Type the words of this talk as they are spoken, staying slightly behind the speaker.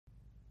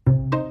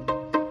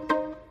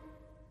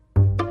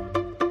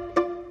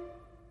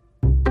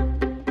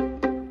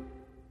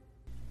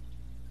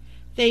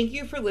Thank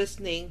you for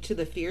listening to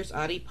the Fierce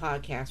Audie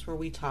podcast, where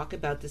we talk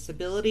about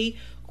disability,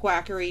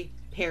 quackery,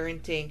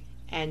 parenting,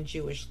 and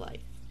Jewish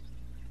life.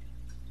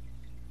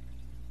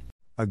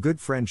 A good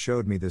friend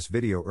showed me this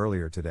video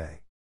earlier today.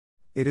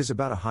 It is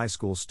about a high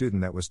school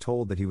student that was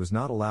told that he was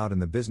not allowed in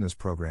the business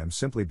program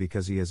simply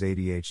because he has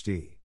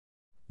ADHD.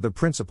 The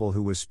principal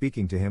who was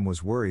speaking to him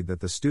was worried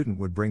that the student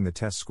would bring the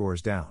test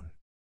scores down.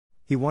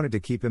 He wanted to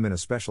keep him in a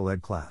special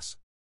ed class.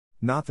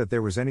 Not that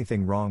there was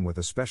anything wrong with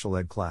a special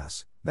ed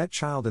class, that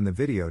child in the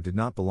video did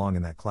not belong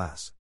in that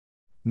class.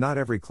 Not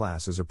every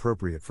class is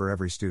appropriate for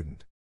every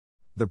student.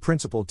 The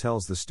principal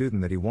tells the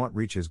student that he won't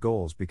reach his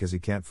goals because he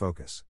can't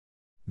focus.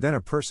 Then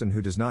a person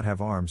who does not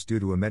have arms due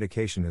to a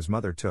medication his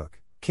mother took,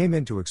 came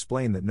in to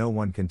explain that no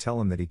one can tell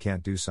him that he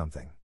can't do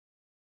something.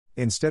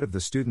 Instead of the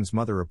student's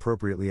mother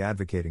appropriately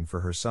advocating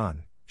for her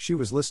son, she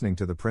was listening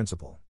to the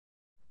principal.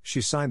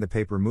 She signed the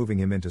paper moving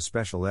him into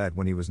special ed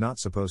when he was not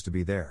supposed to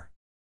be there.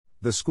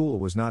 The school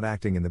was not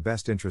acting in the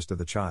best interest of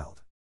the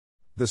child.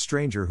 The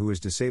stranger who is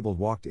disabled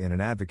walked in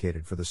and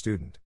advocated for the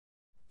student.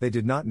 They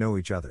did not know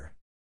each other.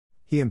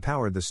 He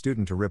empowered the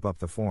student to rip up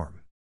the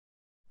form.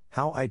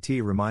 How it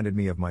reminded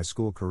me of my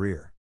school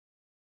career.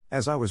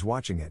 As I was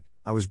watching it,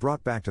 I was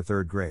brought back to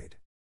 3rd grade.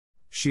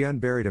 She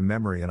unburied a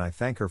memory and I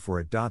thank her for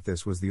it.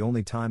 This was the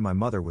only time my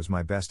mother was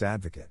my best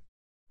advocate.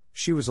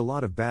 She was a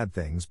lot of bad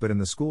things, but in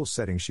the school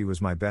setting she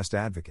was my best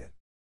advocate.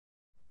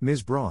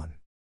 Ms. Braun.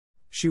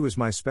 She was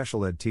my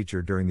special ed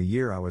teacher during the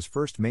year I was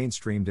first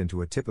mainstreamed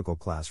into a typical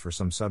class for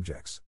some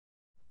subjects.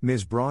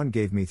 Ms. Braun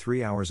gave me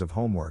 3 hours of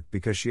homework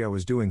because I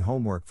was doing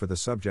homework for the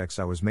subjects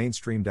I was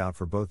mainstreamed out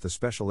for, both the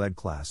special ed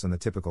class and the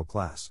typical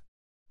class.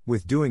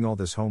 With doing all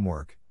this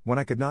homework, when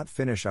I could not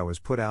finish I was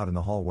put out in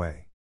the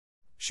hallway.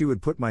 She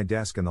would put my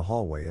desk in the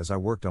hallway as I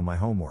worked on my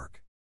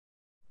homework.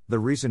 The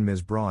reason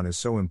Ms. Braun is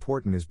so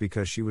important is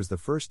because she was the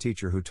first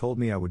teacher who told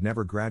me I would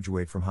never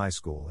graduate from high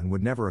school and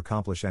would never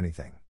accomplish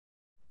anything.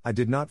 I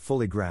did not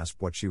fully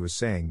grasp what she was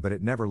saying, but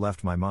it never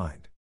left my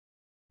mind.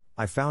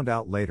 I found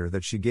out later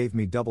that she gave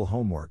me double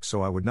homework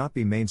so I would not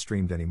be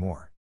mainstreamed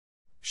anymore.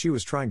 She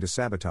was trying to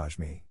sabotage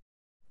me.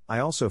 I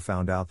also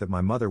found out that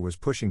my mother was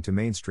pushing to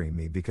mainstream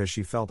me because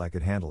she felt I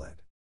could handle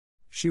it.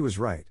 She was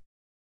right.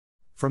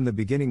 From the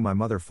beginning my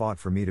mother fought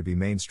for me to be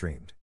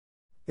mainstreamed.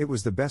 It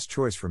was the best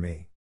choice for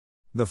me.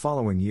 The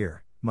following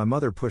year, my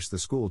mother pushed the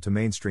school to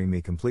mainstream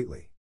me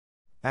completely.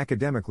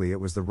 Academically it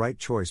was the right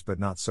choice, but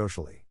not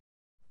socially.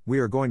 We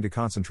are going to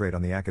concentrate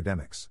on the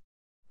academics.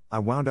 I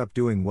wound up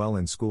doing well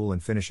in school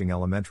and finishing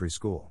elementary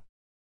school.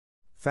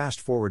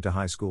 Fast forward to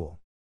high school.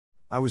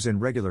 I was in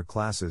regular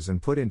classes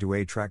and put into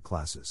A-track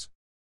classes.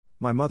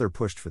 My mother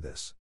pushed for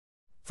this.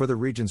 For the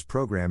Regents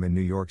program in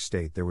New York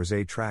State there was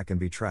A-track and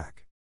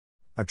B-track.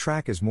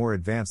 A-track is more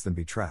advanced than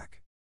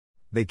B-track.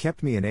 They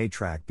kept me in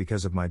A-track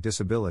because of my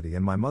disability,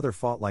 and my mother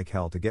fought like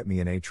hell to get me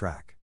in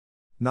A-track.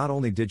 Not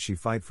only did she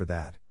fight for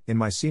that, in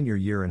my senior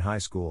year in high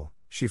school,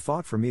 she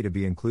fought for me to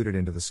be included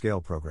into the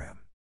Scale program.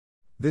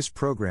 This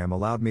program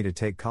allowed me to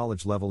take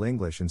college-level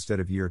English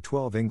instead of Year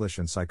 12 English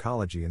and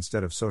psychology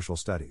instead of social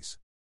studies.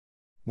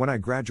 When I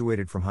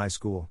graduated from high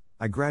school,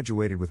 I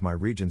graduated with my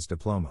Regents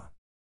diploma.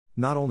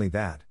 Not only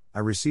that, I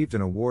received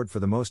an award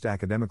for the most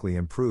academically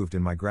improved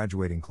in my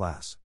graduating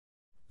class.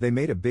 They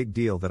made a big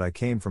deal that I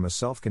came from a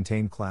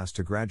self-contained class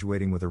to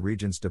graduating with a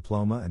Regents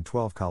diploma and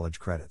 12 college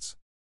credits.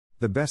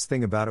 The best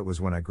thing about it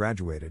was when I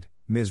graduated,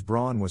 Ms.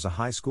 Braun was a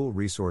high school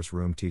resource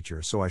room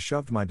teacher, so I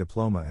shoved my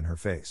diploma in her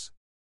face.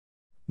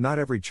 Not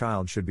every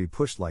child should be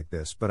pushed like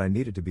this, but I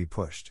needed to be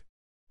pushed.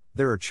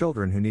 There are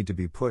children who need to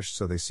be pushed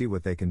so they see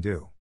what they can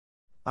do.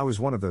 I was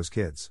one of those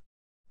kids.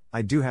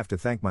 I do have to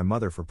thank my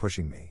mother for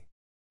pushing me.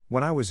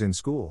 When I was in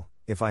school,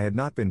 if I had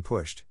not been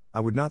pushed, I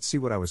would not see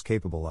what I was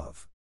capable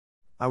of.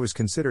 I was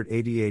considered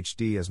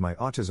ADHD as my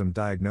autism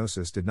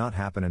diagnosis did not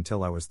happen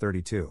until I was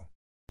 32.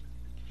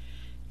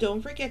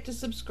 Don't forget to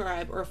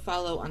subscribe or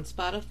follow on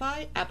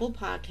Spotify, Apple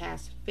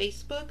Podcasts,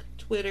 Facebook,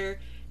 Twitter,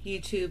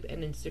 YouTube,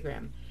 and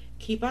Instagram.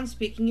 Keep on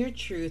speaking your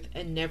truth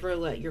and never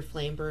let your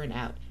flame burn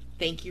out.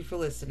 Thank you for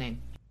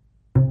listening.